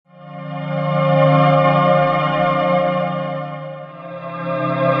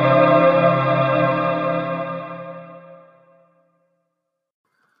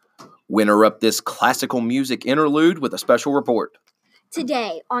we interrupt this classical music interlude with a special report.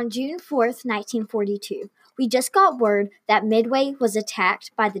 Today, on June 4th, 1942, we just got word that Midway was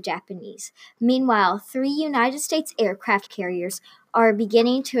attacked by the Japanese. Meanwhile, 3 United States aircraft carriers are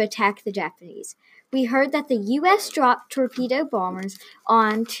beginning to attack the Japanese. We heard that the U.S. dropped torpedo bombers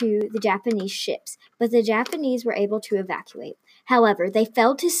onto the Japanese ships, but the Japanese were able to evacuate. However, they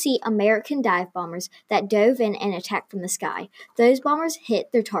failed to see American dive bombers that dove in and attacked from the sky. Those bombers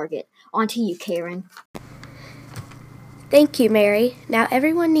hit their target. On to you, Karen. Thank you, Mary. Now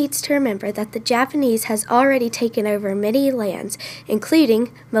everyone needs to remember that the Japanese has already taken over many lands,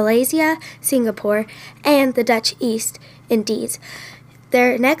 including Malaysia, Singapore, and the Dutch East Indies.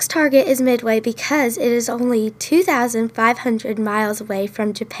 Their next target is Midway because it is only 2,500 miles away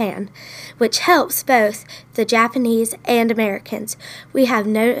from Japan, which helps both the Japanese and Americans. We have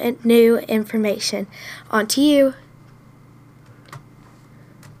no new information. On to you.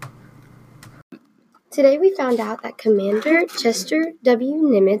 Today we found out that Commander Chester W.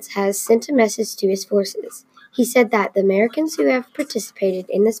 Nimitz has sent a message to his forces. He said that the Americans who have participated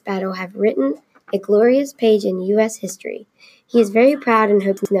in this battle have written a glorious page in U.S. history. He is very proud and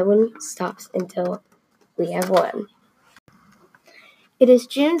hopes no one stops until we have won. It is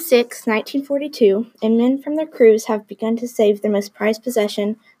June 6, 1942, and men from their crews have begun to save their most prized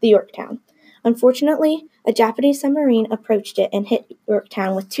possession, the Yorktown. Unfortunately, a Japanese submarine approached it and hit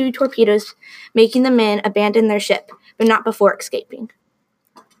Yorktown with 2 torpedoes, making the men abandon their ship, but not before escaping.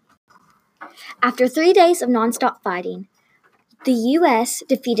 After 3 days of nonstop fighting, the U.S.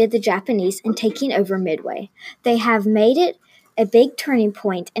 defeated the Japanese in taking over Midway. They have made it a big turning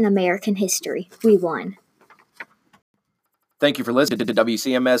point in American history. We won. Thank you for listening to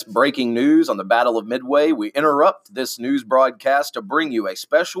WCMS Breaking News on the Battle of Midway. We interrupt this news broadcast to bring you a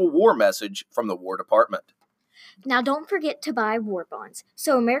special war message from the War Department. Now don't forget to buy war bonds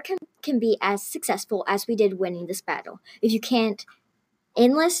so America can be as successful as we did winning this battle. If you can't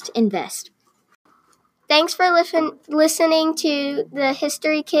enlist, invest. Thanks for listening to the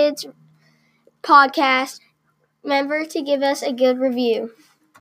History Kids podcast. Remember to give us a good review.